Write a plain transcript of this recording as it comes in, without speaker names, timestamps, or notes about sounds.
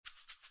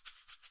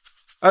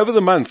Over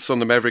the months on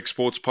the Maverick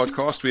Sports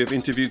podcast, we have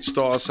interviewed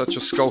stars such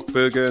as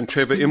Skalkberger and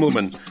Trevor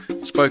Immelman,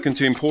 spoken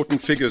to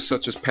important figures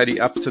such as Paddy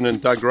Upton and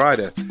Doug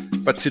Ryder.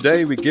 But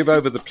today we give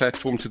over the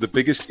platform to the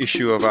biggest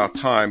issue of our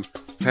time,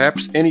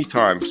 perhaps any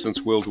time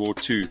since World War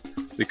II,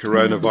 the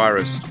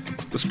coronavirus.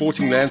 The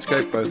sporting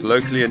landscape, both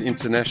locally and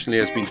internationally,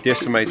 has been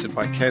decimated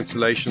by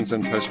cancellations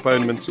and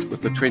postponements,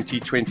 with the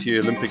 2020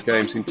 Olympic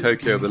Games in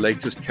Tokyo the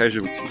latest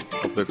casualty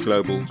of the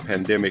global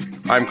pandemic.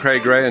 I'm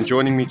Craig Ray, and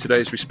joining me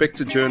today is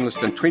respected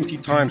journalist and 20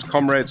 times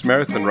Comrades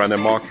Marathon runner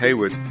Mark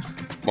Heywood.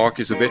 Mark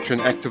is a veteran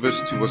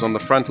activist who was on the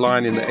front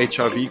line in the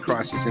HIV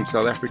crisis in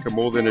South Africa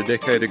more than a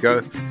decade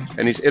ago,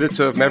 and is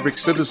editor of Maverick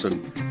Citizen,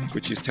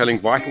 which is telling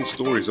vital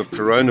stories of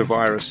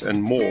coronavirus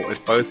and more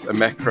at both a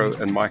macro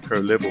and micro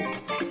level.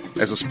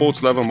 As a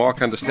sports lover,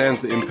 Mark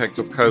understands the impact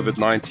of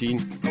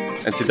Covid-19,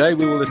 and today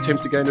we will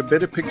attempt to gain a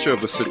better picture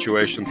of the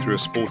situation through a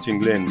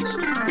sporting lens.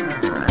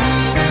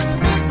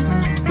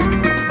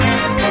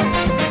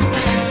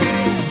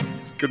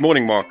 Good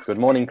morning, Mark. Good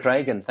morning,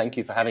 Craig, and thank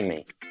you for having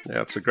me.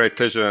 Yeah, it's a great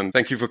pleasure, and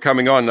thank you for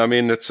coming on. I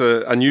mean, it's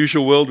an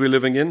unusual world we're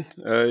living in.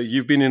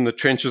 You've been in the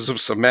trenches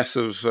of some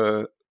massive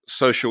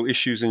social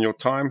issues in your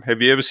time.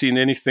 Have you ever seen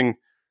anything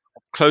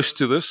close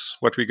to this,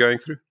 what we're going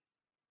through?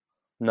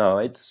 No,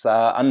 it's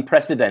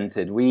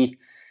unprecedented. We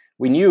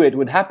knew it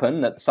would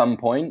happen at some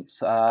point.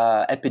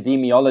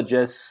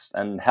 Epidemiologists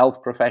and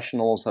health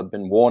professionals have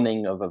been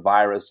warning of a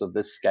virus of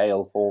this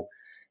scale for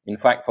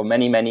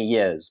many, many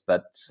years.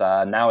 But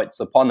now it's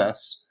upon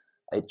us.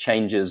 It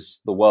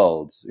changes the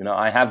world. You know,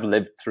 I have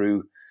lived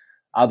through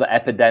other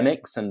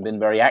epidemics and been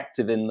very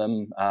active in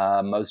them.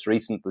 Most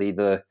recently,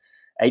 the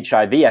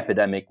HIV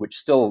epidemic, which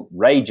still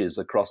rages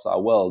across our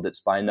world.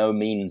 It's by no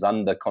means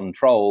under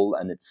control,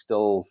 and it's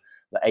still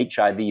the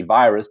HIV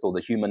virus, or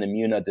the human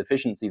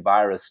immunodeficiency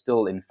virus,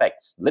 still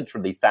infects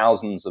literally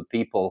thousands of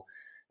people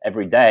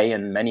every day,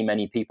 and many,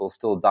 many people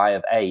still die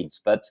of AIDS.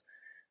 But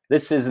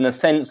this is in a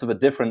sense of a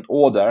different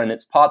order, and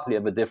it's partly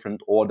of a different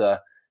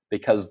order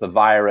because the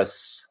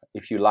virus,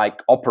 if you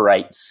like,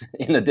 operates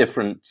in a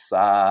different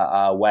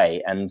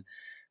way and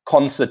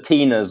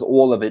concertinas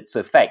all of its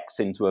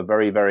effects into a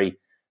very, very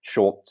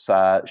short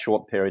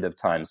period of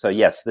time. So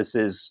yes, this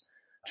is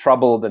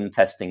troubled and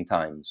testing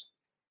times.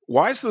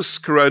 Why is this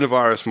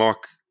coronavirus,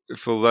 Mark,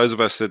 for those of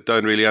us that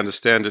don't really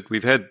understand it?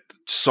 We've had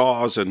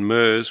SARS and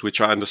MERS, which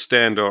I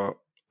understand are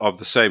of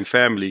the same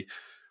family.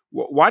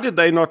 Why did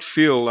they not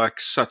feel like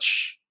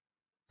such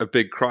a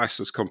big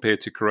crisis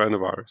compared to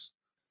coronavirus?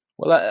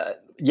 Well,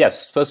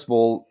 yes, first of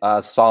all,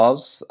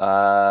 SARS,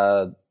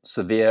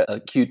 severe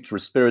acute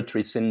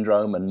respiratory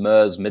syndrome, and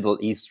MERS, Middle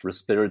East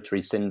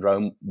respiratory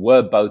syndrome,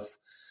 were both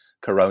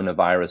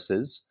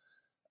coronaviruses.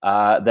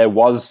 There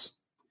was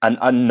an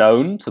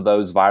unknown to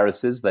those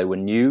viruses. They were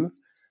new.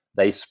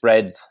 They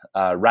spread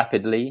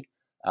rapidly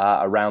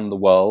around the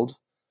world,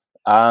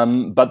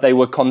 but they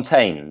were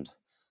contained,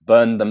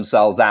 burned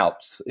themselves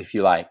out, if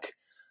you like.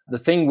 The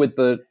thing with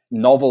the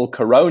novel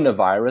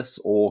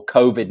coronavirus, or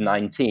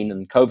COVID-19,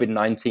 and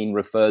COVID-19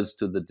 refers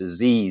to the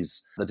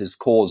disease that is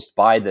caused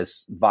by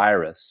this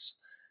virus,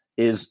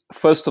 is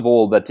first of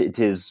all that it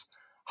is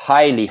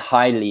highly,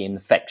 highly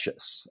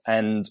infectious.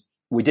 And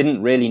we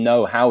didn't really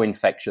know how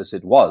infectious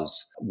it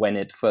was when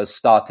it first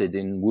started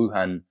in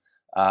Wuhan,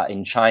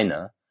 in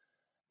China.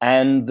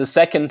 And the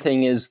second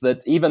thing is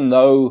that even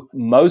though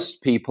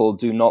most people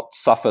do not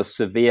suffer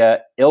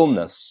severe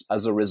illness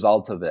as a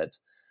result of it,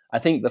 I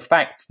think the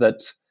fact that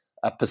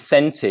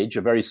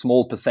a very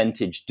small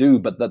percentage do,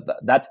 but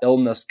that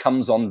illness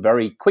comes on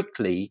very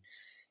quickly,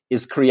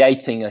 is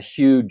creating a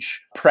huge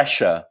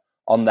pressure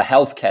on the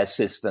healthcare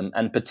system,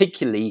 and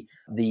particularly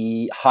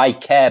the high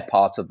care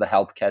part of the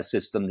healthcare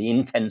system, the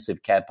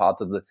intensive care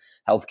part of the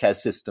healthcare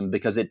system,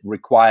 because it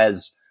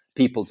requires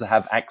people to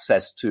have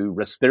access to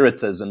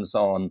respirators and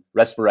so on,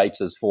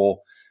 respirators for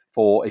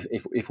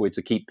if we're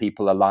to keep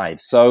people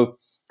alive. So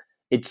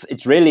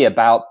it's really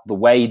about the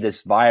way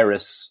this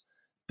virus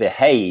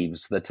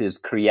behaves that has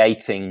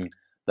created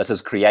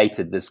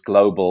this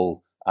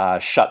global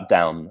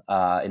shutdown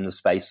in the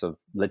space of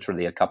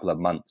literally a couple of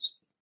months.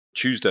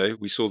 Tuesday,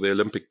 we saw the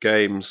Olympic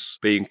Games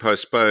being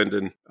postponed.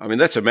 And I mean,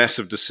 that's a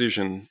massive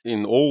decision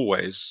in all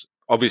ways.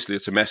 Obviously,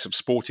 it's a massive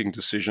sporting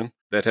decision.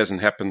 That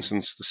hasn't happened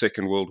since the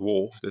Second World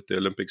War, that the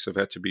Olympics have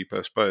had to be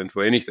postponed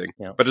for anything.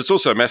 Yeah. But it's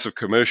also a massive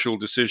commercial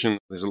decision.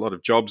 There's a lot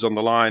of jobs on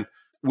the line.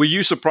 Were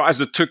you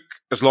surprised it took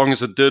as long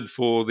as it did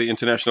for the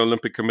International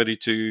Olympic Committee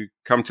to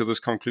come to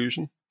this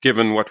conclusion,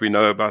 given what we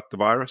know about the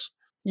virus?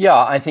 Yeah,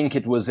 I think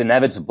it was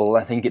inevitable.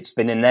 I think it's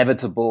been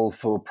inevitable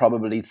for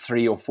probably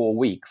 3 or 4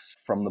 weeks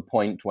from the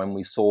point when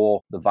we saw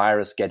the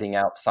virus getting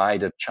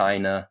outside of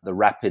China, the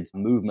rapid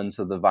movement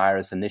of the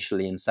virus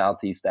initially in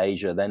Southeast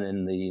Asia, then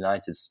in the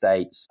United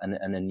States and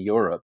in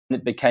Europe.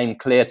 It became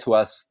clear to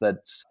us that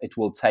it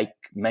will take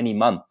many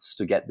months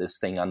to get this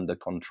thing under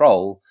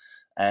control.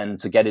 And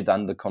to get it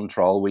under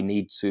control, we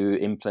need to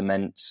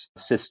implement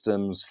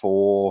systems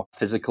for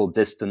physical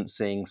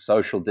distancing,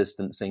 social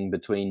distancing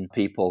between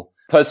people.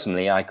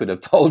 Personally, I could have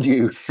told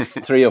you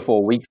 3 or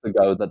 4 weeks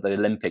ago that the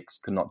Olympics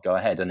could not go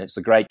ahead. And it's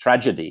a great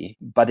tragedy,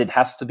 but it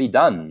has to be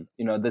done.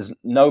 There's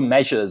no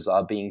measures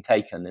are being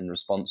taken in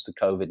response to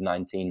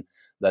COVID-19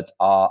 that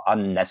are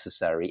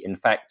unnecessary. In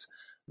fact,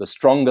 the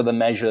stronger the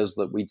measures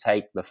that we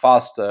take, the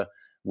faster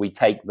we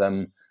take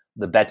them,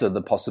 the better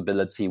the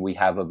possibility we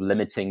have of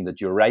limiting the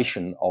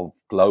duration of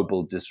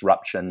global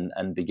disruption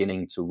and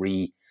beginning to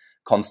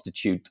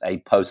reconstitute a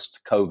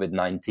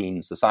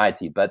post-COVID-19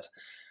 society. But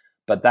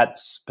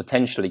that's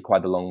potentially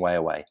quite a long way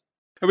away.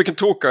 And we can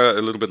talk a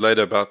little bit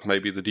later about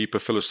maybe the deeper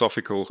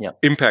philosophical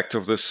impact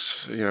of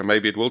this.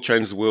 Maybe it will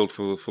change the world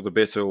for the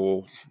better,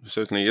 or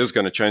certainly is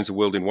going to change the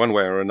world in one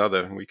way or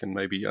another. We can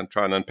maybe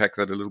try and unpack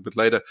that a little bit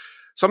later.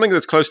 Something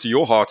that's close to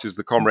your heart is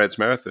the Comrades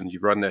Marathon.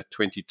 You've run that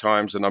 20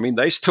 times, and I mean,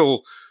 they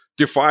still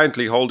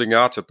defiantly holding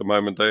out at the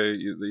moment.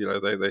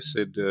 They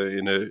said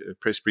in a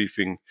press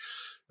briefing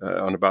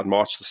on about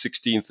March the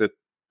 16th that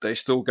they're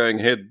still going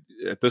ahead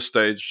at this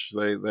stage.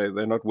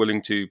 They're not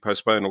willing to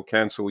postpone or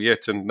cancel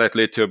yet, and that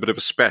led to a bit of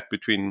a spat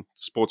between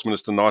Sports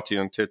Minister Nati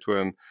and Tetwa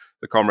and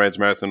the Comrades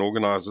Marathon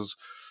organisers.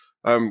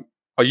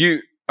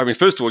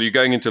 First of all, you're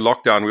going into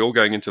lockdown. We're all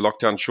going into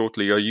lockdown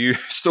shortly. Are you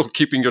still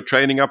keeping your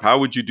training up? How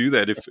would you do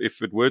that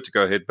if it were to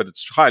go ahead? But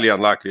it's highly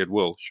unlikely it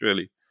will,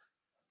 surely.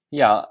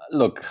 Yeah,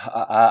 look,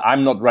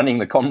 I'm not running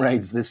the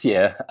Comrades this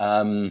year.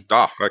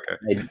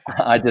 Okay.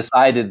 I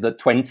decided that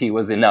 20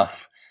 was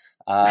enough.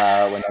 When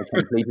I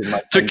completed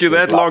my took you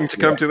that long to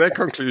come to that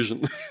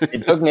conclusion.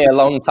 It took me a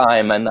long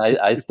time, and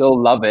I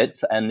still love it.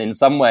 And in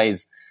some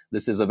ways,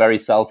 this is a very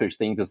selfish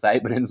thing to say,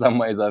 but in some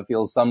ways I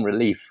feel some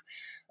relief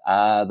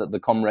that the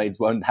Comrades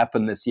won't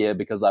happen this year,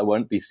 because I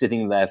won't be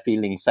sitting there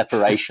feeling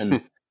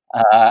separation,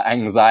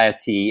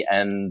 anxiety,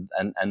 and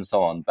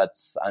so on. But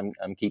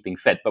I'm keeping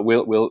fit. But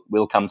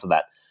we'll come to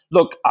that.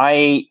 Look,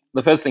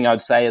 the first thing I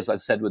would say, as I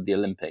said with the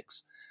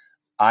Olympics,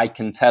 I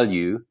can tell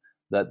you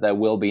that there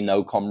will be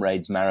no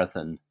Comrades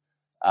Marathon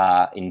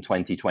in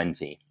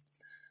 2020.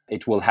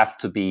 It will have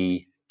to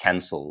be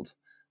cancelled.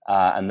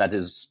 And that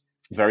is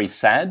very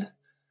sad.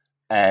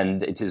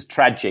 And it is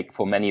tragic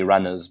for many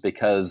runners,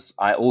 because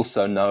I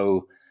also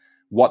know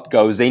what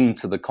goes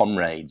into the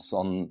Comrades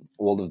on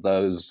all of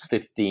those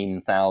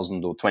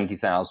 15,000 or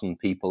 20,000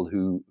 people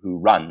who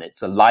run.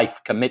 It's a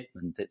life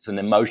commitment. It's an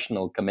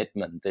emotional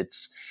commitment.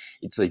 It's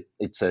a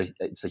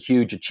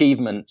huge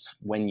achievement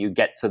when you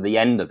get to the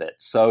end of it.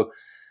 So,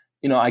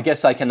 I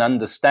guess I can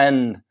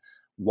understand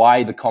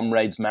why the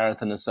Comrades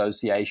Marathon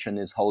Association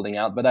is holding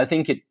out, but I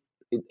think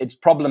it's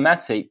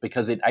problematic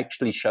because it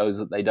actually shows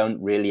that they don't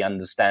really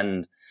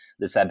understand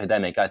this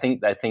epidemic. I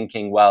think they're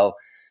thinking, well,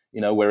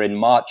 we're in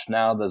March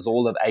now, there's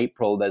all of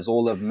April, there's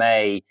all of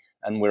May,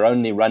 and we're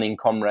only running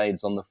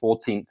Comrades on the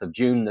 14th of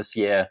June this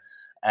year,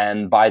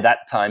 and by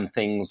that time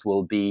things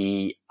will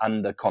be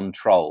under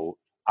control.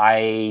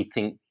 I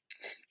think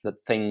that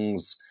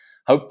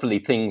hopefully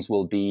things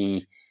will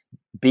be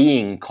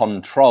being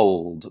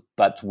controlled,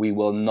 but we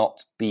will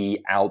not be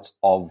out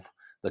of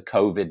the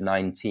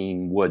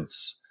COVID-19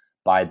 woods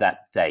by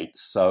that date.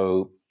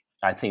 So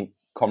I think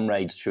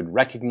Comrades should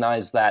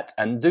recognize that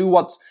and do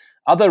what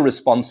other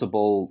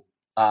responsible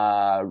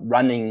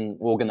running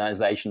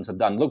organizations have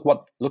done. Look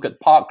at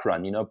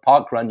Parkrun.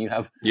 Parkrun, you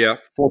have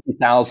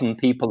 40,000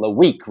 people a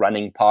week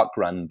running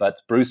Parkrun,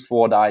 but Bruce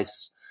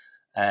Fordyce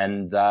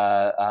and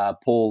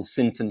Paul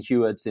Sinton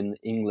Hewitt in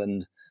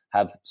England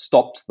have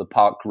stopped the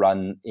park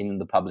run in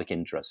the public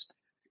interest.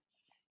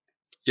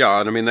 Yeah,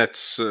 and I mean,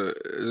 that's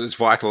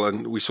vital.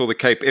 And we saw the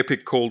Cape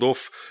Epic called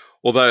off,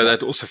 although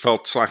that also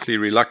felt slightly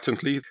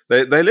reluctantly.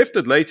 They left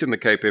it late in the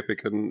Cape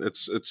Epic, and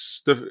it's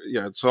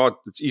hard.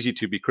 It's easy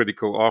to be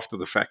critical after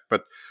the fact,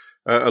 but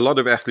a lot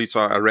of athletes,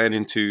 I ran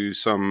into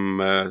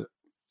some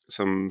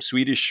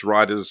Swedish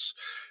riders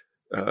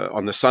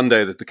on the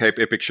Sunday that the Cape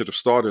Epic should have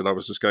started. I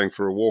was just going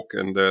for a walk,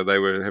 and they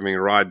were having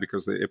a ride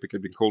because the Epic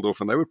had been called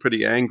off, and they were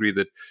pretty angry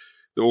that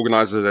the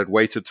organisers had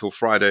waited till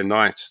Friday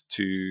night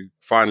to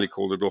finally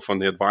call it off on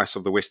the advice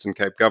of the Western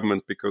Cape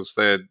government, because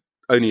they had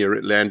only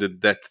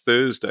landed that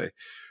Thursday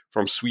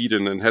from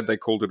Sweden, and had they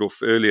called it off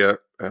earlier,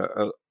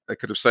 they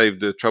could have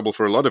saved trouble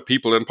for a lot of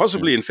people and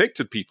possibly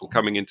infected people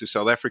coming into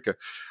South Africa.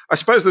 I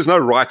suppose there's no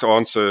right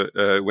answer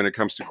when it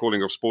comes to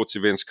calling off sports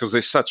events, because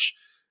there's such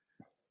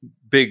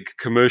big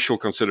commercial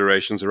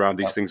considerations around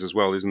these things as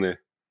well, isn't there?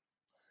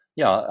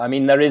 Yeah, I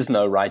mean, there is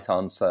no right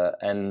answer.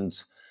 And,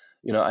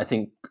 I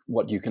think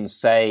what you can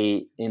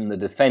say in the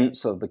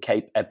defense of the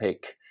Cape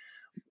Epic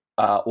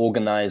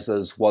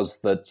organizers was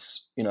that,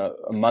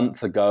 a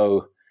month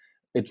ago,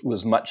 it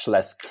was much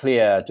less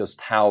clear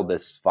just how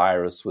this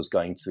virus was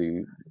going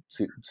to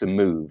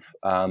move.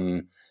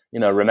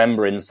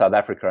 Remember in South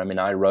Africa, I mean,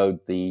 I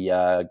rode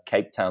the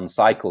Cape Town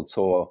Cycle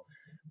Tour,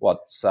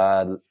 less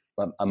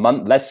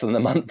than a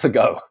month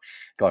ago.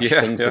 Gosh,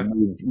 things have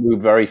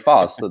moved very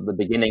fast at the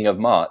beginning of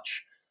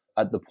March.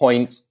 At the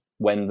point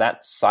when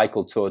that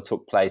cycle tour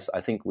took place,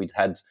 I think we'd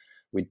had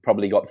we'd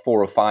probably got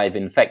 4 or 5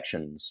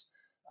 infections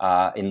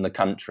in the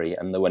country,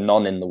 and there were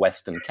none in the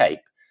Western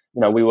Cape.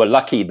 We were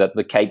lucky that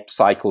the Cape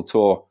Cycle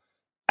Tour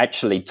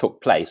actually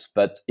took place,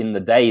 but in the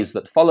days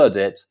that followed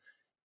it,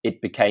 it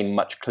became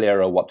much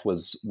clearer what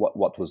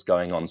was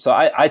going on. So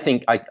I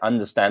think I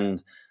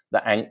understand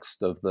the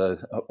angst of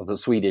the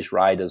Swedish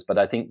riders, but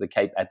I think the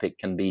Cape Epic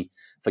can be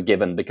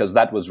forgiven, because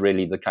that was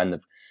really the kind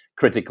of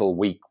critical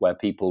week where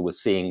people were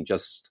seeing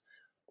just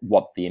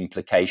what the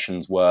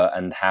implications were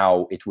and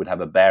how it would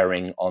have a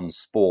bearing on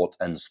sport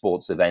and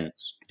sports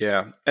events.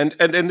 Yeah, and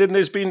then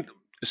there's been,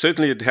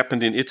 certainly it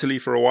happened in Italy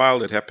for a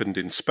while, it happened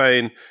in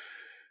Spain.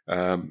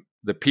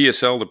 The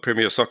PSL, the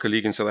Premier Soccer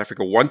League in South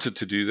Africa, wanted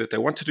to do that. They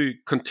wanted to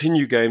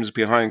continue games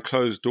behind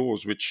closed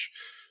doors, which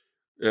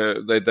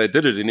they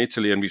did it in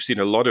Italy, and we've seen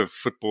a lot of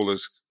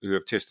footballers who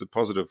have tested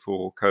positive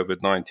for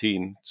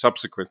COVID-19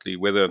 subsequently.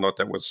 Whether or not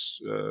that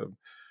was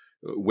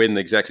when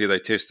exactly they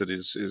tested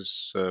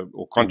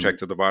or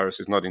contracted the virus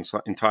is not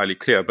entirely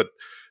clear. But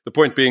the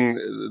point being,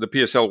 the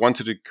PSL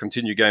wanted to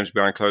continue games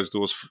behind closed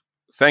doors.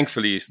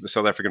 Thankfully, the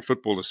South African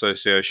Football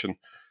Association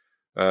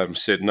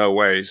said no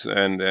ways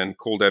and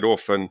called that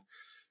off. And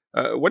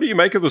what do you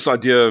make of this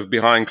idea of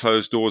behind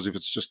closed doors if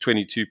it's just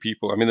 22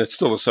 people? I mean, it's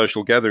still a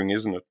social gathering,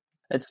 isn't it?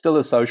 It's still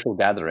a social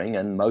gathering,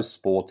 and most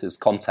sport is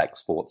contact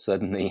sport,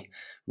 certainly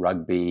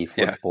rugby,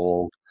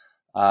 football,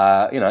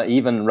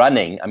 even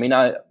running. I mean,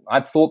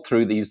 I've thought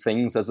through these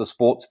things as a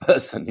sports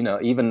person,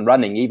 even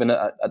running, even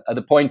at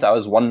a point I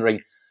was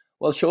wondering,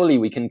 well, surely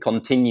we can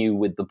continue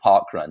with the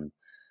park run.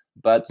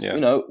 But,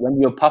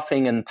 when you're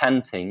puffing and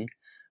panting,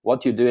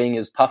 what you're doing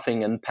is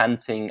puffing and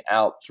panting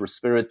out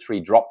respiratory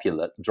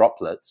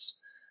droplets.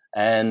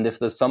 And if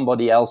there's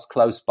somebody else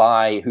close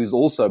by who's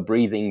also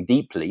breathing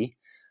deeply,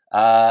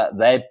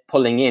 they're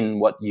pulling in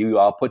what you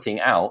are putting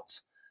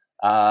out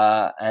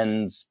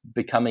and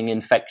becoming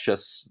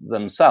infectious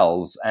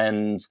themselves.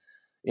 And,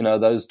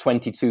 those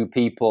 22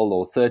 people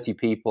or 30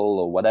 people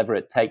or whatever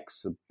it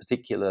takes, a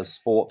particular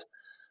sport,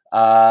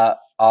 are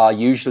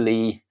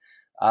usually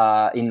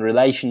in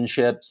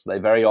relationships. They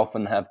very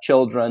often have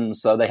children,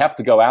 so they have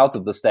to go out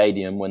of the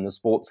stadium when the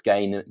sports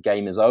game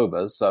is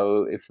over.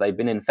 So if they've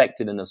been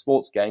infected in a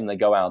sports game, they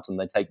go out and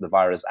they take the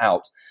virus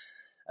out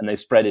and they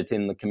spread it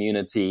in the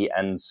community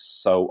and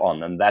so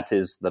on. And that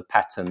is the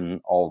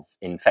pattern of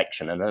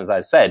infection. And as I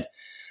said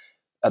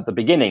at the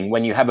beginning,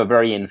 when you have a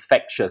very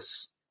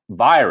infectious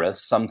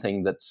virus,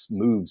 something that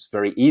moves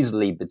very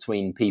easily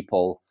between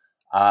people,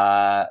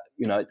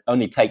 it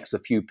only takes a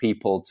few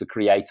people to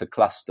create a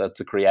cluster,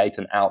 to create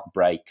an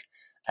outbreak,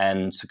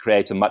 and to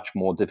create a much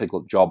more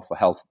difficult job for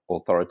health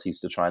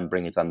authorities to try and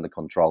bring it under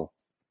control.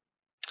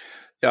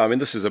 Yeah, I mean,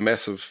 this is a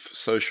massive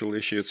social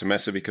issue. It's a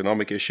massive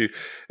economic issue.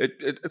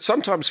 It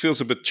sometimes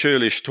feels a bit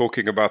churlish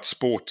talking about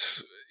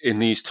sport in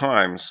these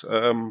times.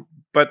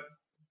 But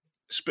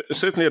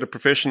certainly at a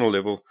professional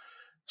level,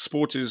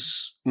 sport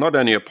is not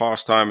only a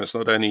pastime, it's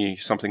not only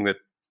something that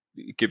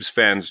gives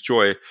fans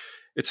joy.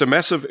 It's a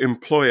massive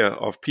employer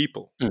of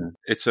people.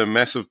 It's a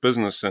massive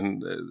business,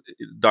 and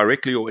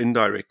directly or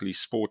indirectly,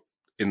 sport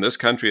in this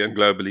country and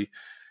globally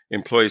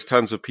employs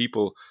tons of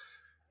people.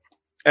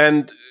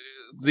 And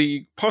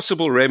the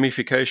possible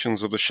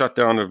ramifications of the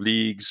shutdown of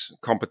leagues,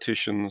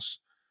 competitions,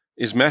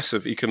 is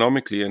massive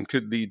economically and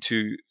could lead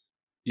to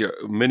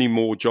many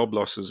more job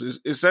losses.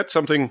 Is that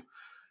something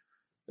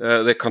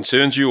that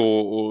concerns you,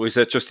 or is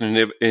that just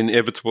an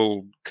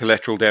inevitable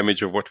collateral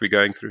damage of what we're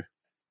going through?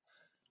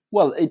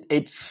 Well,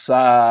 it's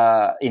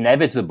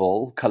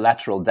inevitable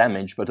collateral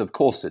damage, but of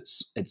course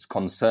it's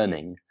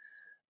concerning.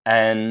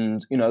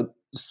 And,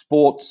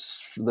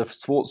 sports, the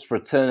sports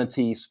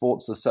fraternity,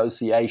 sports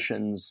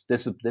associations,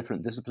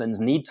 different disciplines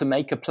need to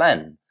make a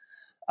plan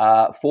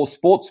for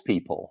sports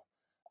people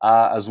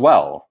as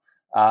well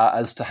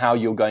as to how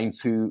you're going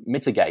to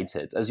mitigate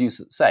it. As you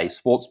say,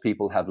 sports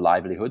people have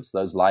livelihoods.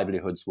 Those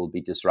livelihoods will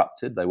be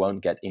disrupted. They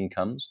won't get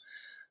incomes.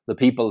 The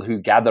people who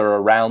gather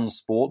around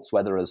sports,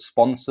 whether as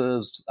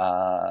sponsors,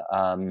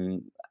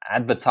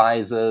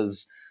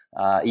 advertisers,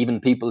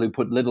 even people who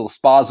put little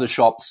spaza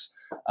shops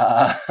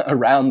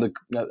around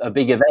a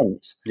big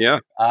event,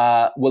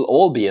 will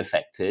all be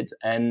affected.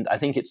 And I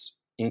think it's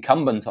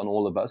incumbent on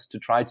all of us to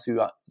try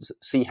to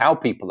see how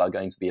people are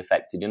going to be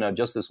affected.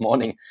 Just this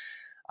morning,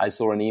 I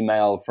saw an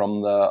email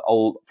from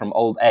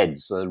Old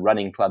Ed's, a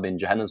running club in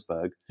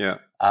Johannesburg,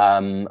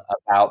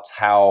 about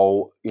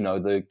how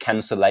the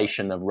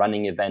cancellation of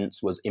running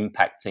events was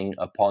impacting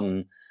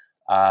upon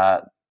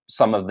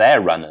some of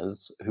their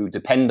runners who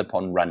depend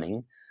upon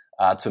running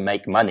to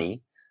make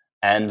money,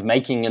 and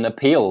making an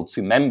appeal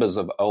to members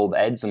of Old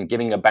Ed's and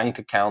giving a bank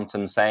account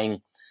and saying,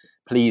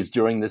 please,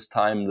 during this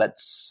time,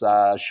 let's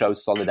show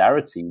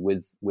solidarity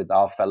with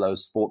our fellow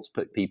sports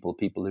people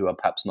who are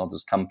perhaps not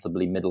as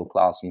comfortably middle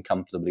class and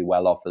comfortably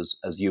well off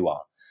as you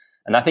are.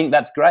 And I think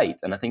that's great.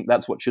 And I think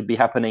that's what should be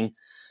happening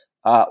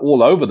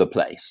all over the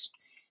place.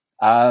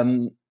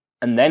 And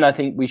then I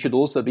think we should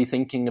also be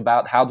thinking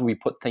about how do we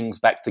put things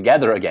back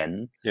together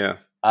again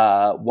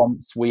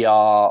once we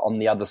are on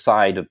the other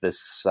side of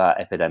this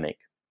epidemic.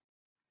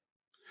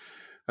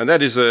 And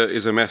that is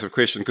a massive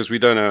question, because we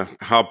don't know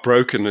how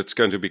broken it's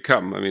going to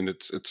become. I mean,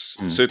 it's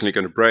certainly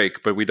going to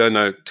break, but we don't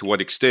know to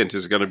what extent.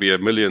 Is it going to be a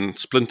million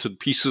splintered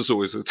pieces,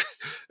 or is it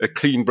a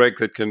clean break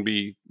that can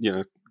be,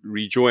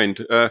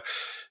 rejoined?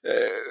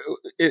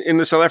 In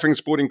the South African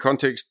sporting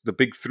context, the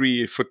big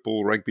three,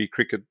 football, rugby,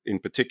 cricket in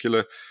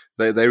particular,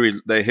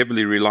 they're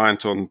heavily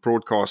reliant on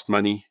broadcast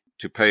money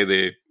to pay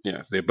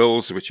their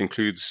bills, which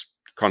includes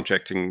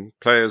contracting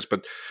players.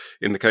 But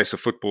in the case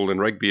of football and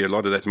rugby, a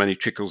lot of that money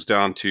trickles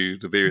down to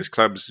the various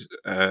clubs,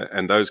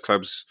 and those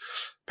clubs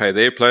pay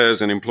their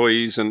players and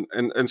employees.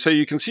 And so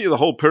you can see the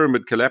whole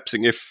pyramid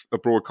collapsing if a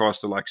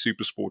broadcaster like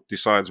SuperSport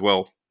decides,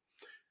 well,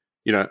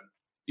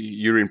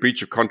 you're in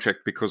breach of contract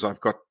because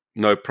I've got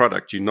no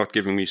product. You're not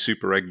giving me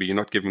Super Rugby. You're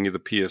not giving me the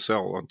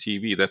PSL on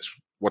TV. That's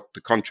what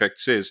the contract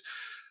says.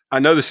 I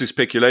know this is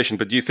speculation,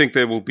 but do you think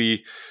there will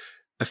be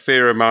a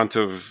fair amount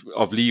of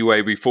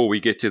leeway before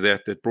we get to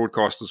that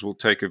broadcasters will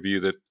take a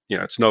view that,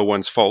 it's no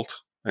one's fault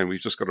and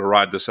we've just got to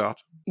ride this out?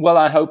 Well,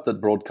 I hope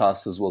that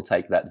broadcasters will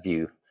take that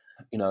view.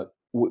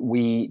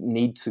 We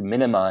need to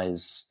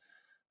minimize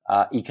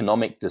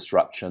economic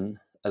disruption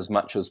as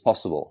much as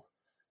possible.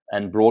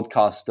 And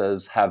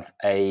broadcasters have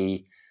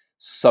a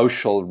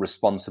social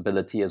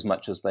responsibility as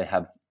much as they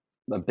have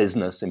a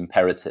business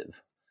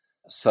imperative.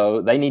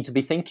 So they need to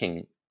be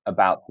thinking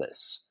about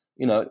this.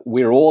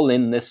 We're all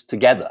in this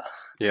together.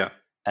 Yeah.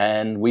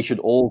 And we should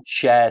all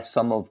share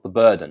some of the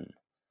burden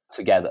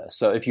together.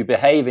 So if you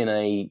behave in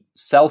a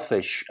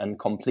selfish and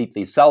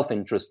completely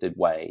self-interested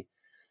way,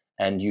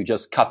 and you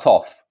just cut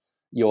off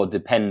your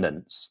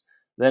dependents,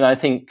 then I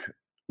think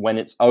when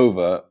it's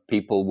over,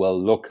 people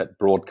will look at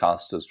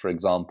broadcasters, for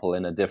example,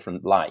 in a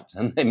different light,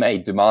 and they may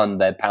demand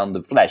their pound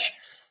of flesh.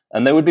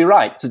 And they would be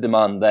right to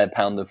demand their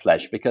pound of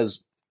flesh,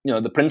 because,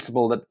 the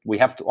principle that we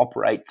have to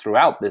operate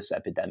throughout this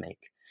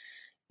epidemic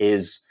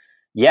is,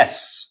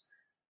 yes,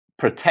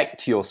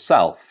 protect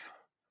yourself,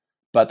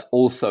 but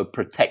also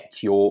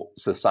protect your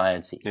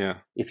society. Yeah.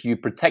 If you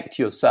protect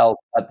yourself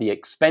at the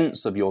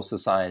expense of your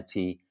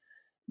society,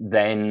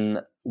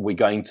 then we're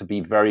going to be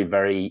very,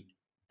 very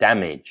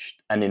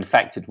damaged. And in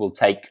fact, it will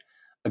take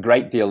a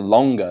great deal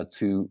longer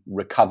to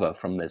recover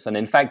from this. And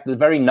in fact, the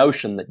very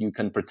notion that you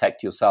can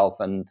protect yourself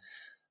and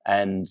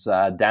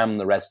damn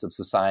the rest of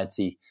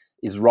society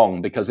is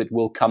wrong, because it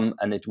will come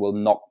and it will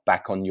knock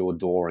back on your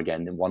door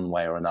again in one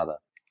way or another.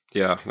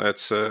 Yeah,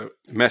 that's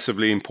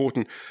massively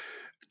important.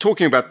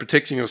 Talking about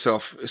protecting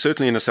yourself,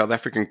 certainly in a South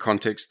African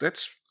context,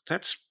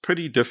 that's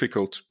pretty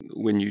difficult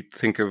when you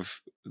think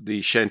of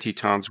the shanty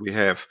towns we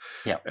have,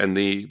 and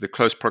the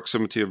close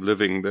proximity of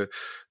living.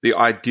 The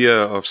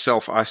idea of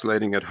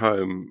self-isolating at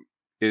home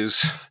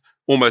is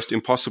almost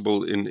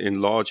impossible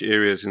in large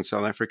areas in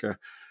South Africa.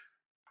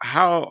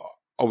 How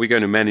are we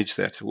going to manage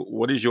that?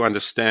 What is your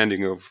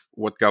understanding of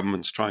what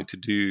government's trying to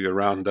do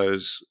around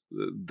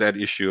that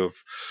issue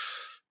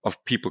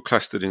of people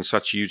clustered in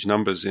such huge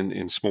numbers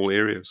in small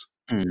areas?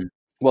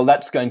 Well,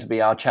 that's going to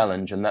be our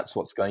challenge, and that's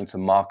what's going to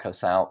mark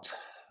us out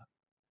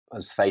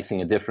as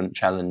facing a different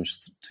challenge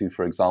to,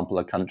 for example,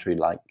 a country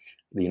like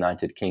the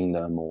United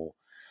Kingdom or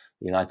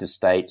the United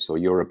States or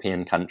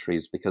European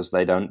countries, because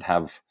they don't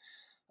have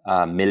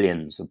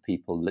millions of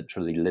people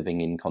literally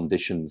living in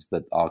conditions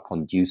that are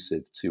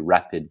conducive to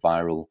rapid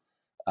viral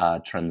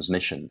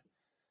transmission.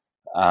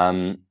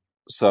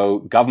 So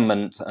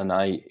government, and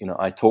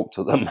I talk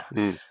to them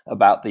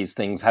about these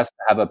things, has to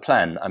have a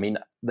plan. I mean,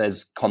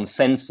 there's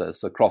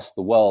consensus across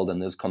the world,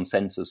 and there's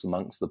consensus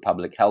amongst the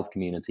public health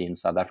community in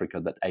South Africa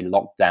that a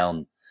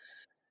lockdown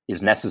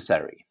is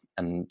necessary.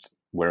 And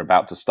we're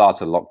about to start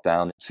a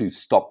lockdown to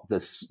stop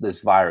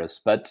this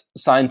virus. But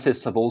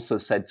scientists have also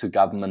said to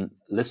government,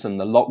 listen,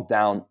 the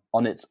lockdown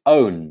on its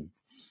own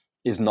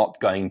is not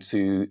going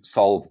to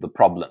solve the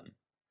problem.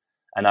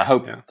 And I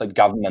hope that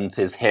government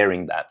is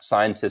hearing that.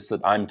 Scientists that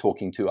I'm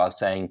talking to are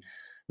saying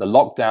the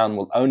lockdown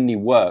will only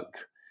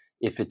work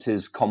if it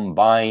is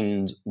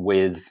combined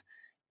with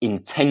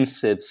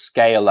intensive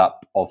scale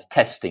up of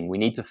testing. We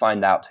need to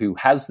find out who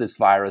has this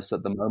virus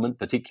at the moment,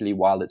 particularly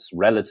while it's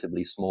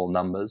relatively small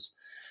numbers.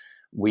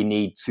 We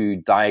need to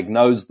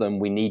diagnose them.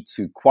 We need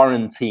to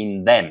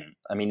quarantine them.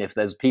 I mean, if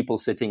there's people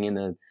sitting in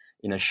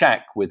a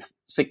shack with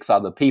 6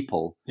 other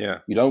people,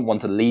 you don't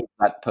want to leave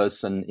that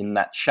person in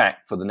that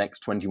shack for the next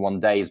 21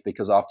 days,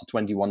 because after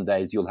 21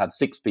 days, you'll have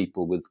 6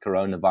 people with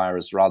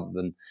coronavirus rather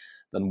than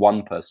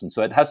one person.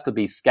 So it has to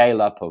be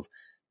scale up of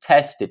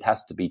test. It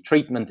has to be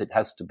treatment. It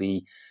has to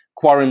be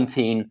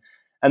quarantine.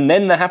 And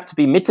then there have to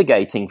be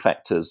mitigating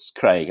factors,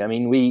 Craig. I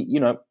mean,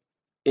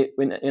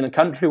 in a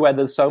country where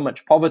there's so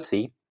much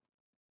poverty,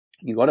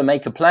 you got to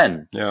make a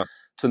plan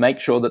to make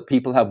sure that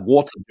people have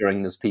water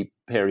during this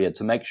period,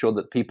 to make sure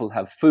that people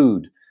have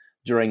food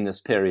during this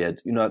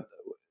period.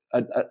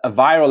 A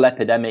viral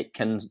epidemic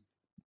can,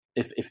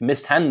 if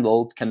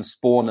mishandled, can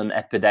spawn an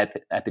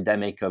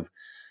epidemic of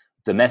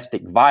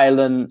domestic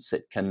violence.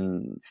 It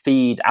can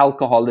feed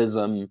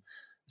alcoholism.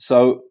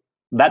 So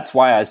that's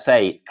why I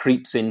say it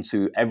creeps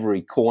into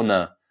every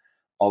corner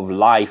of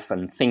life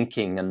and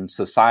thinking and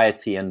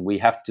society, and we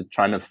have to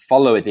try to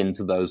follow it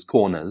into those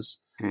corners.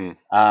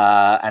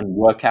 and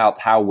work out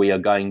how we are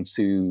going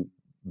to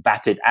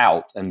bat it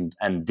out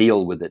and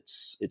deal with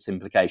its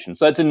implications.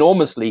 So it's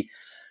enormously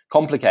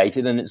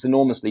complicated and it's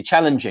enormously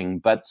challenging,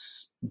 but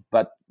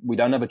we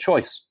don't have a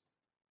choice.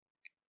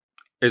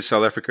 Is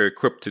South Africa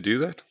equipped to do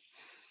that?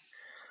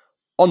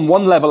 On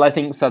one level, I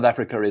think South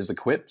Africa is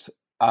equipped.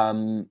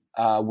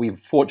 We're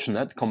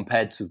fortunate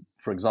compared to,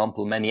 for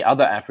example, many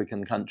other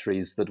African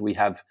countries that we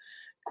have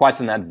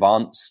quite an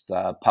advanced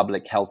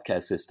public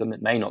healthcare system.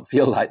 It may not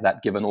feel like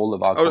that given all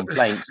of our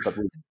complaints, but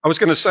I was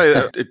going to say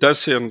it does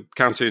sound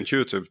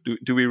counterintuitive.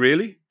 Do we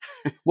really?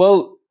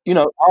 Well,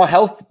 our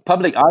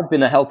I've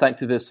been a health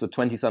activist for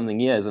 20-something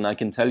years, and I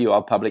can tell you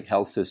our public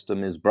health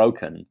system is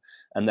broken,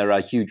 and there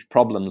are huge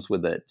problems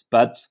with it.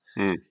 But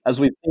as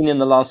we've seen in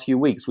the last few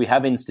weeks, we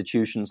have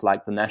institutions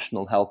like the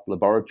National Health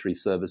Laboratory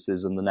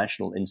Services and the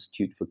National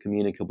Institute for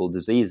Communicable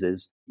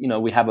Diseases.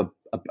 We have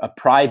a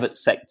private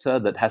sector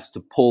that has to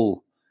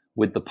pull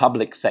with the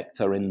public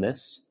sector in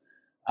this.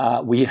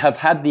 We have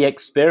had the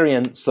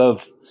experience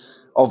of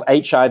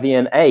HIV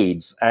and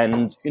AIDS,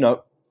 and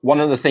one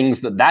of the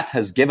things that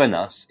has given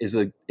us is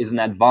an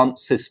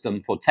advanced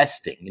system for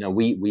testing.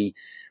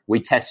 We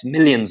test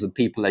millions of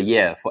people a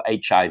year for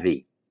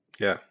HIV.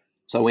 Yeah.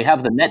 So we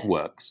have the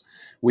networks,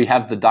 we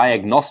have the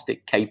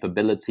diagnostic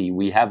capability,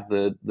 we have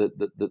the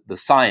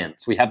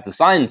science, we have the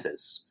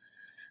scientists.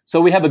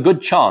 So we have a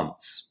good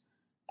chance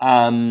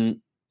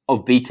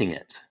of beating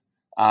it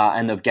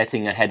and of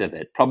getting ahead of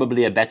it.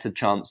 Probably a better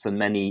chance than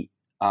many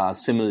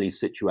similarly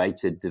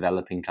situated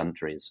developing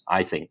countries,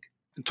 I think.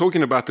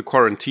 Talking about the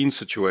quarantine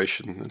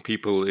situation and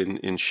people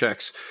in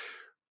shacks,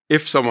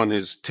 if someone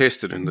is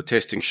tested and the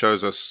testing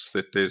shows us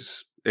that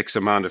there's X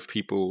amount of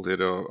people that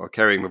are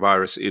carrying the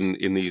virus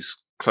in these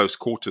close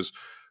quarters,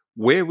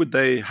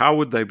 how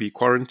would they be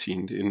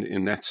quarantined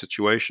in that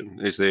situation?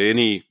 Is there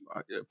any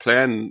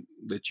plan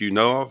that you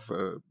know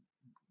of,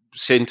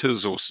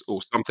 centers or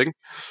something?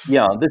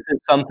 Yeah, this is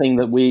something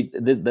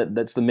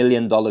that's the $1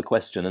 million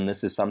question, and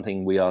this is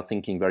something we are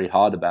thinking very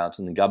hard about,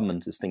 and the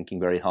government is thinking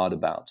very hard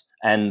about.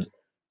 And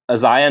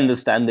as I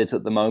understand it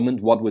at the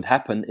moment, what would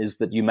happen is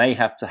that you may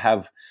have to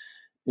have,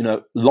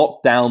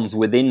 lockdowns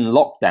within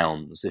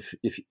lockdowns,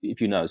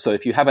 if you know. So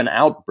if you have an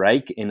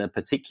outbreak in a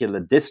particular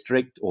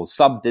district or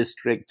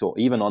sub-district or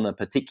even on a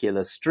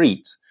particular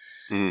street,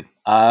 you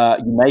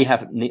may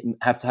have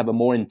to have a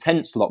more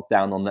intense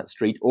lockdown on that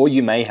street, or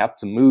you may have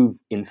to move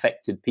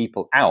infected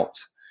people out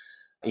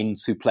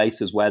into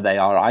places where they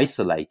are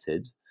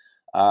isolated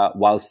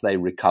whilst they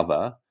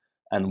recover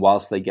and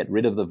whilst they get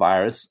rid of the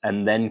virus,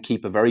 and then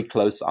keep a very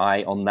close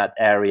eye on that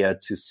area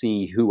to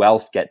see who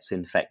else gets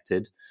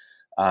infected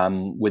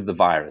with the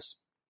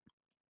virus.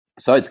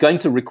 So it's going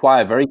to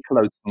require very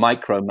close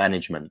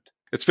micromanagement.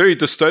 It's very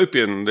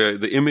dystopian,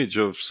 the image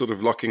of sort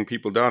of locking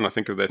people down. I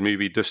think of that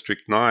movie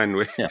District 9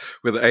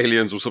 where the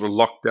aliens were sort of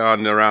locked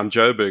down around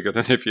Joburg. I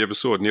don't know if you ever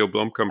saw it, Neil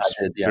Blomkamp's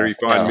very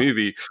fine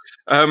movie.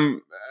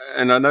 And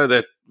I know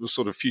that was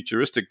sort of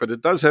futuristic, but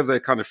it does have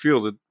that kind of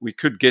feel that we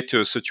could get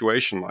to a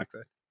situation like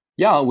that.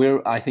 Yeah,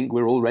 I think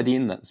we're already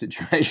in that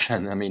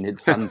situation. I mean,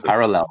 it's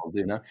unparalleled,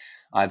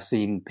 I've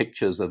seen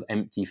pictures of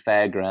empty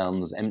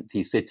fairgrounds,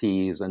 empty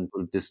cities, and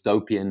sort of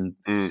dystopian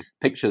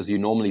pictures you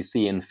normally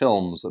see in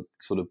films of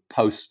sort of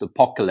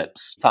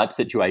post-apocalypse type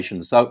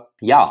situations. So,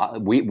 yeah,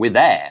 we're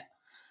there.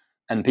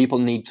 And people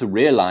need to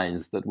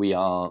realize that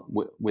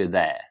we're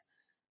there.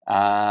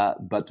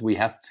 But we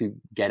have to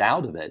get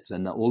out of it.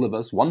 And all of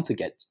us want to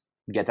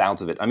get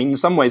out of it. I mean, in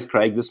some ways,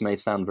 Craig, this may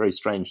sound very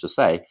strange to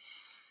say,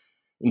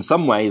 in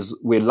some ways,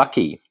 we're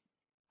lucky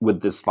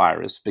with this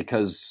virus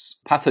because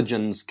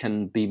pathogens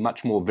can be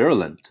much more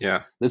virulent.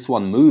 Yeah. This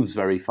one moves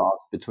very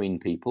fast between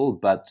people,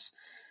 but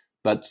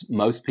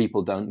most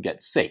people don't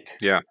get sick.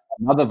 Yeah.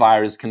 Another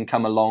virus can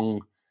come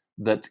along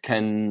that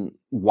can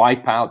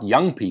wipe out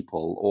young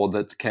people or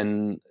that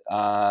can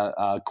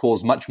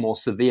cause much more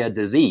severe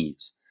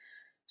disease.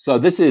 So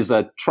this is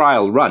a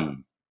trial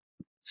run.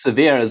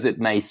 Severe as it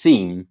may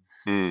seem,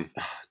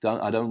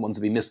 I don't want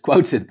to be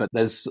misquoted, but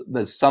there's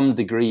some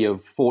degree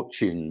of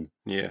fortune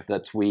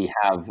that we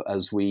have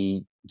as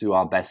we do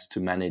our best to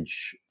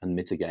manage and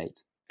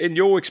mitigate. In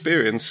your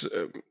experience,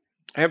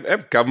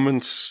 have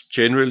governments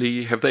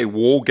generally, have they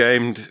war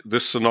gamed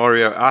this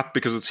scenario out?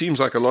 Because it seems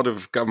like a lot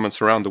of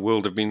governments around the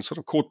world have been sort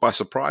of caught by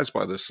surprise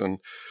by this, and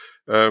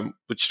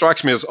which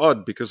strikes me as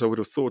odd because I would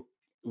have thought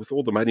with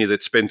all the money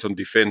that's spent on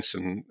defense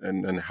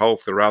and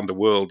health around the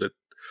world that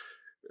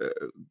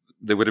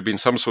there would have been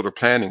some sort of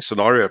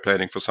scenario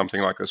planning for something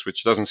like this,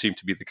 which doesn't seem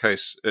to be the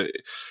case.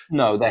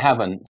 No, they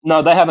haven't.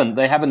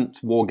 They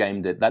haven't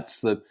wargamed it.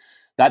 That's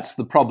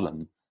the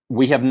problem.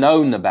 We have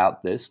known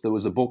about this. There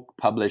was a book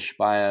published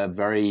by a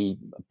very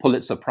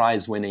Pulitzer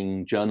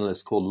Prize-winning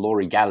journalist called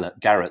Laurie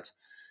Garrett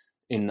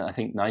in, I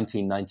think,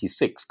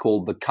 1996,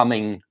 called The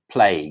Coming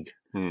Plague,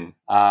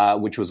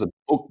 which was a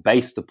book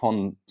based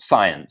upon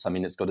science. I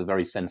mean, it's got a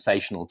very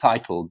sensational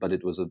title, but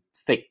it was a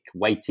thick,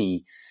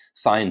 weighty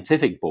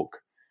scientific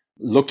book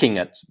looking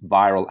at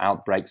viral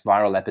outbreaks,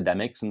 viral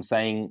epidemics, and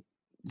saying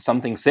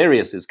something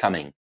serious is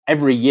coming.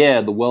 every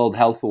year the World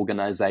Health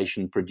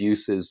Organization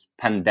produces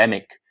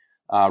pandemic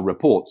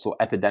reports or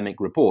epidemic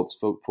reports.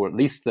 For at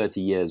least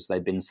 30 years,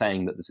 they've been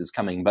saying that this is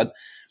coming,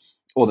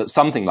 or that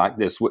something like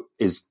this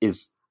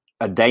is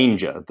a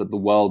danger that the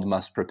world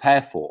must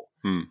prepare for.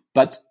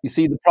 But you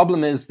see, the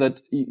problem is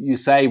that you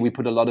say we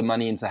put a lot of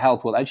money into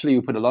health. Well, actually,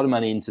 we put a lot of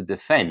money into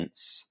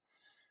defense,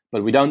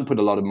 but we don't put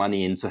a lot of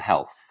money into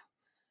health.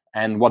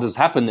 And what has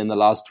happened in the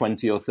last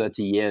 20 or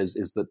 30 years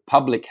is that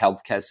public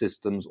healthcare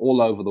systems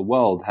all over the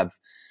world have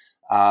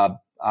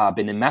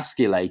been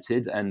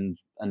emasculated and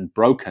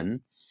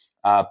broken.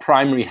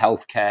 Primary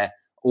healthcare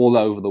all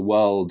over the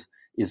world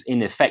is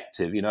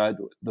ineffective.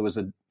 There was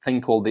a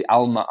thing called the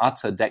Alma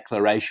Ata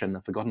Declaration.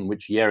 I've forgotten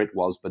which year it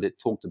was, but it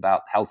talked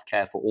about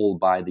healthcare for all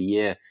by the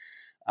year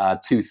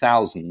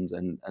 2000,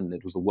 and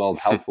it was a World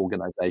Health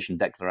Organization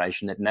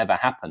declaration. It never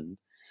happened.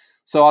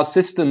 So our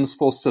systems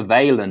for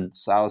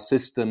surveillance, our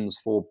systems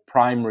for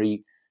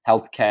primary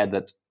healthcare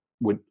that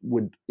would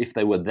if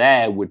they were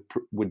there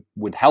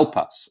would help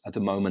us at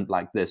a moment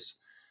like this,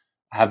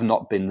 have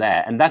not been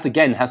there. And that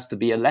again has to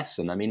be a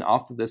lesson. I mean,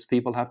 after this,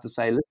 people have to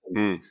say,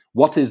 listen,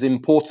 what is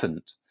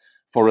important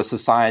for a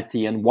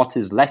society and what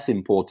is less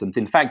important?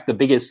 In fact, the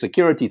biggest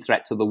security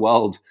threat to the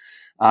world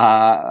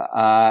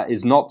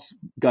is not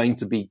going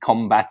to be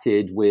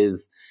combated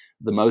with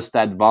the most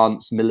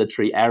advanced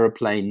military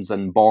airplanes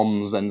and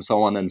bombs and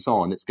so on and so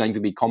on. It's going to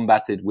be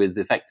combated with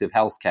effective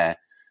healthcare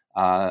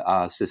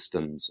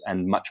systems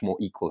and much more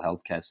equal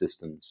healthcare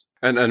systems.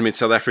 And I mean,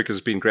 South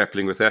Africa's been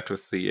grappling with that,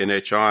 with the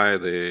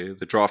NHI,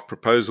 the draft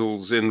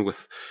proposals in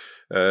with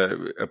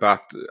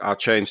about our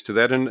change to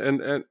that.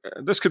 And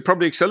this could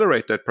probably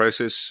accelerate that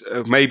process,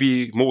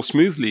 maybe more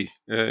smoothly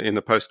in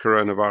the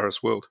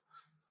post-coronavirus world.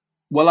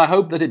 Well, I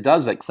hope that it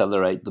does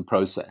accelerate the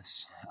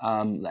process.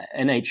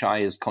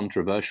 NHI is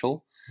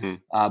controversial,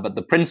 but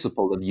the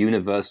principle of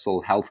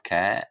universal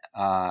healthcare,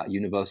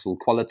 universal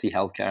quality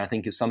healthcare, I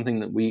think is something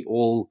that we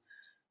all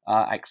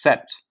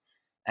accept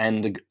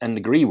and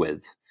agree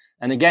with.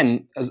 And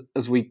again,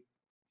 as we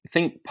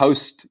think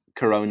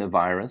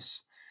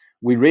post-coronavirus,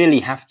 we really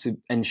have to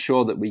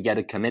ensure that we get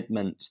a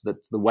commitment that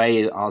the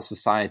way our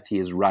society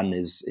is run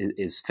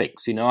is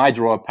fixed. I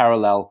draw a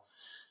parallel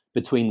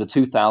between the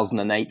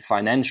 2008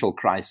 financial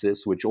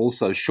crisis, which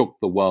also shook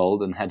the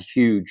world and had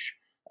huge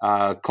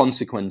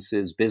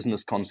consequences,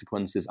 business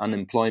consequences,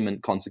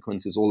 unemployment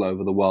consequences all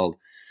over the world.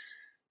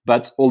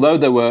 But although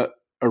there were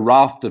a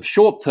raft of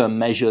short-term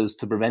measures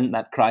to prevent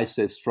that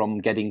crisis from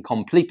getting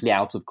completely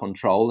out of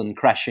control and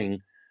crashing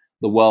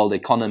the world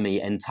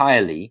economy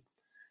entirely,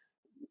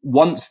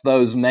 once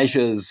those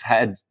measures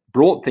had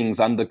brought things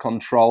under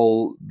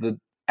control, the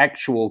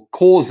actual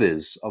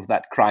causes of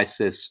that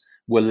crisis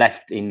were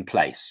left in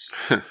place,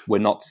 were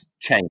not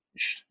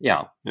changed.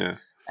 Yeah.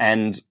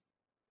 And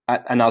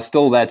are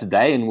still there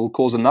today and will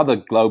cause another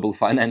global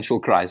financial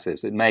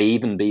crisis. It may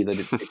even be that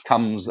it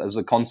comes as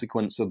a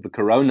consequence of the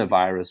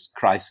coronavirus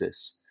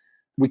crisis.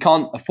 We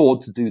can't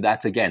afford to do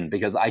that again,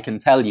 because I can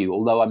tell you,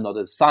 although I'm not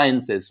a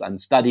scientist, I'm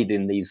studied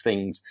in these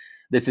things,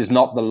 this is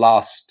not the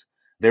last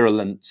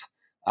virulent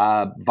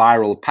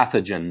viral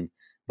pathogen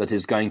that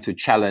is going to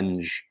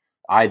challenge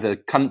either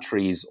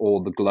countries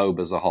or the globe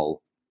as a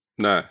whole.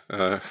 No,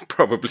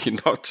 probably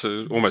not,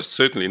 almost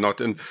certainly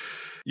not. And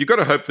you've got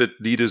to hope that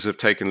leaders have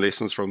taken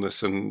lessons from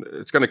this, and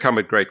it's going to come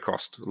at great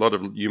cost, a lot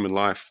of human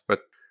life.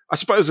 But I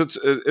suppose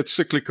it's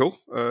cyclical.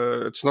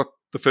 It's not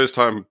the first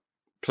time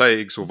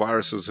plagues or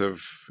viruses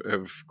have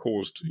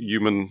caused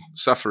human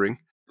suffering.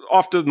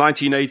 After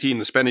 1918,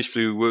 the Spanish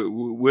flu,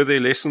 were there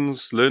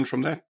lessons learned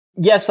from that?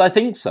 Yes, I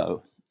think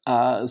so.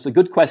 It's a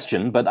good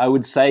question, but I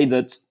would say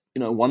that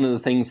one of the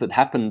things that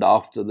happened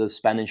after the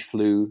Spanish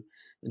flu,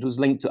 it was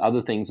linked to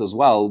other things as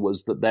well,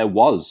 was that there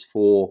was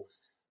for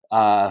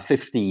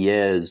 50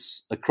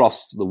 years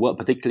across the world,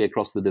 particularly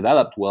across the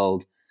developed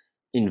world,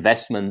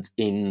 investment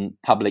in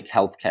public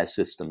healthcare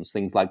systems,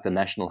 things like the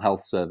National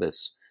Health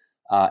Service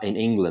in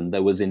England.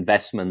 There was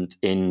investment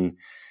in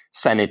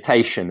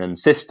sanitation and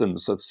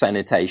systems of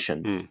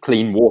sanitation,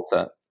 clean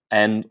water,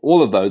 and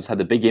all of those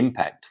had a big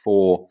impact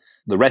for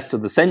the rest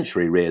of the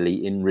century,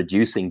 really, in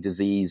reducing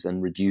disease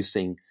and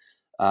reducing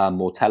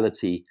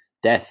mortality,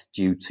 death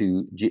due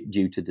to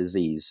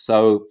disease.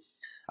 So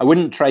I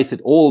wouldn't trace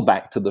it all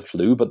back to the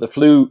flu, but the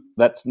flu,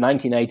 that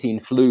 1918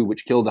 flu,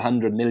 which killed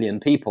 100 million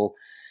people,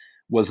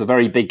 was a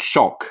very big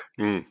shock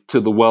to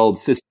the world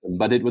system.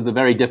 But it was a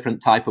very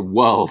different type of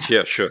world.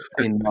 Yeah, sure.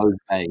 In those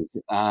days,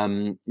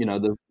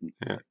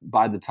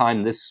 by the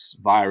time this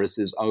virus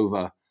is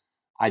over,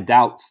 I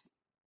doubt.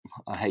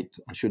 I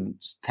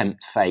shouldn't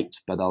tempt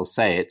fate, but I'll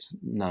say it.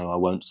 No, I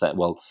won't say it.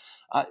 Well,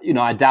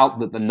 I doubt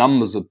that the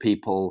numbers of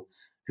people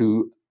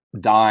who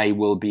die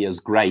will be as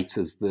great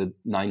as the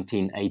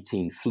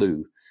 1918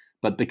 flu.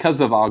 But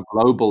because of our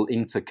global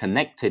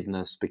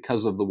interconnectedness,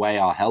 because of the way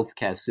our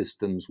healthcare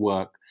systems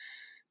work,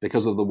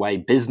 because of the way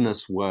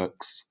business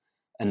works,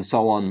 and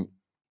so on,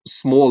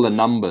 smaller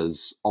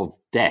numbers of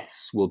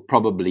deaths will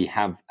probably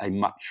have a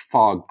much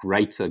far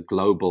greater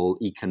global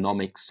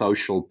economic,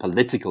 social,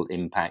 political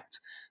impact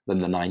than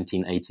the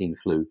 1918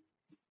 flu.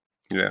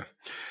 Yeah.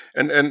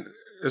 And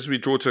as we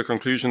draw to a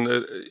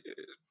conclusion,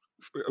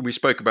 we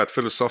spoke about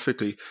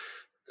philosophically.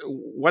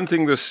 One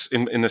thing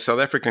in the South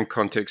African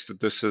context that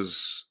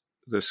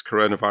this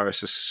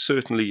coronavirus has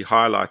certainly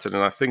highlighted, and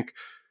I think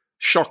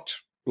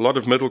shocked a lot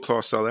of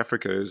middle-class South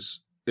Africa,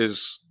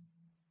 is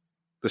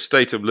the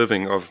state of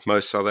living of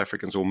most South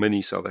Africans, or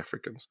many South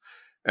Africans,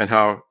 and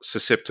how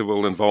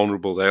susceptible and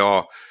vulnerable they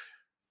are.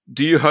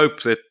 Do you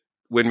hope that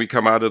when we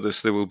come out of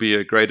this, there will be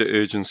a greater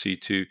urgency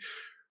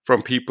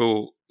from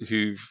people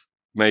who've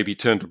maybe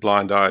turned a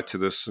blind eye to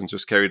this and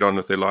just carried on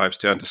with their lives,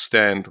 to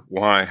understand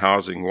why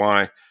housing,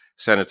 why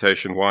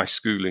sanitation, why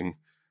schooling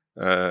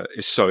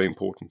is so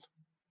important?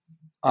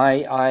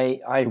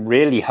 I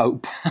really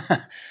hope,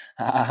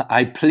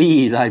 I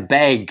plead, I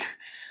beg,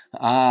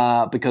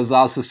 because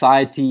our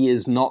society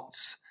is not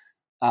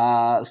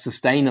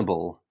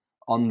sustainable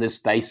on this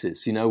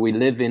basis. You know, we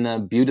live in a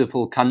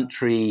beautiful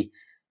country.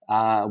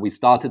 We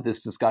started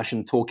this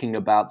discussion talking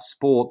about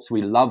sports.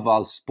 We love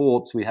our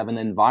sports. We have an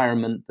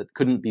environment that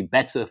couldn't be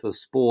better for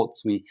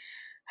sports. We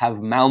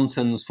have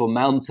mountains for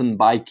mountain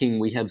biking.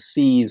 We have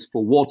seas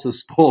for water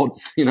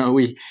sports. You know,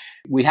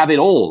 we have it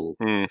all.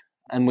 Mm.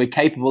 And we're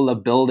capable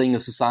of building a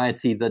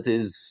society that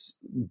is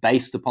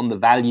based upon the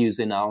values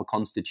in our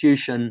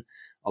constitution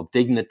of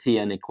dignity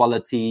and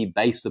equality,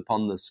 based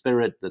upon the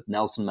spirit that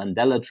Nelson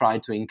Mandela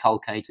tried to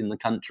inculcate in the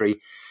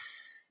country.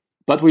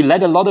 But we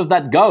let a lot of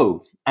that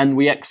go, and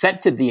we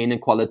accepted the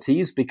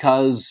inequalities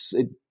because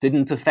it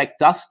didn't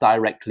affect us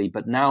directly,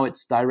 but now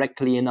it's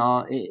directly in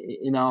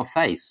our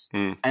face.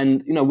 Mm.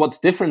 And you know what's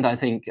different, I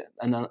think,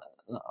 and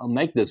I'll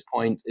make this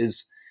point,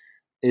 is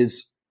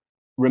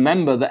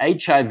remember the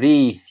HIV,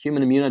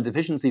 human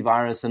immunodeficiency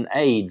virus, and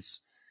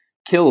AIDS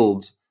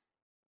killed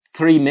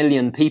 3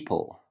 million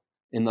people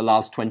in the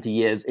last 20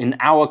 years in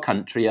our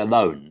country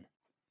alone.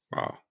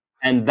 Wow.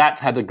 And that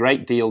had a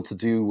great deal to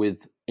do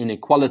with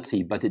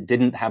inequality, but it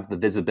didn't have the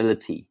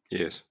visibility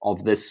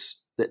of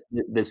this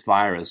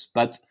virus.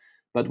 But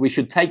we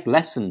should take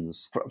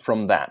lessons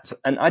from that.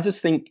 And I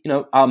just think, you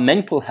know, our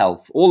mental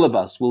health, all of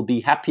us will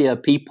be happier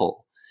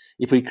people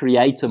if we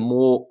create a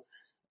more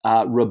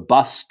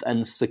robust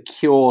and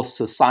secure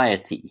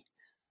society,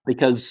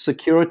 because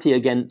security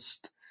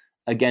against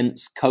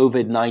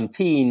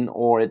COVID-19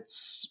 or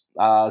its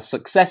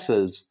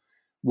successors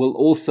will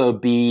also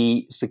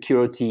be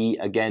security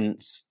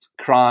against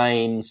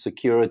crime,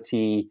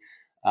 security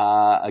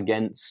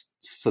against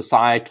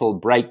societal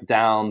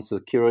breakdown,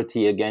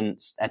 security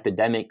against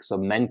epidemics of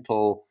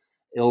mental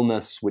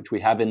illness, which we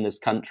have in this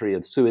country,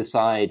 of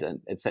suicide, and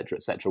et cetera,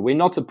 et cetera. We're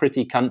not a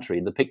pretty country.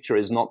 The picture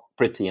is not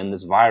pretty, and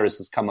this virus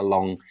has come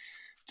along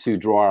to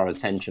draw our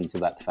attention to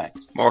that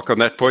fact. Mark, on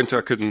that point,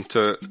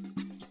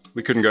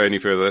 we couldn't go any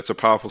further. That's a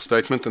powerful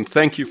statement, and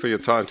thank you for your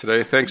time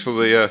today. Thanks for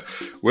the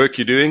work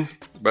you're doing,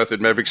 both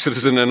at Maverick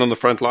Citizen and on the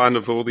front line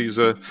of all these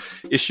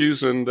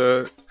issues, and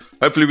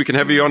hopefully we can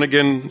have you on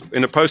again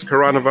in a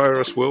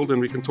post-coronavirus world, and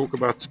we can talk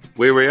about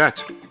where we're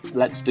at.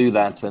 Let's do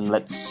that, and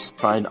let's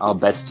try our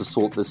best to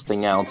sort this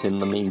thing out in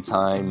the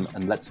meantime,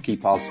 and let's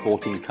keep our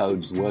sporting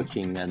codes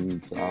working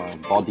and our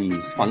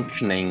bodies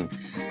functioning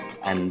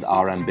and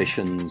our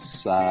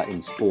ambitions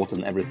in sport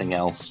and everything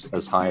else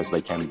as high as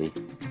they can be.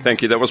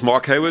 Thank you. That was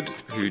Mark Heywood,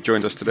 who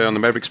joined us today on the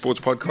Maverick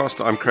Sports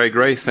Podcast. I'm Craig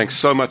Ray. Thanks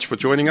so much for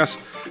joining us.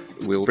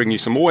 We'll bring you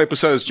some more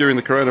episodes during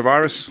the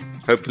coronavirus,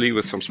 hopefully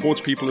with some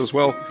sports people as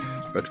well,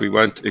 but we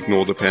won't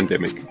ignore the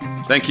pandemic.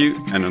 Thank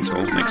you, and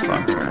until next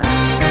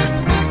time.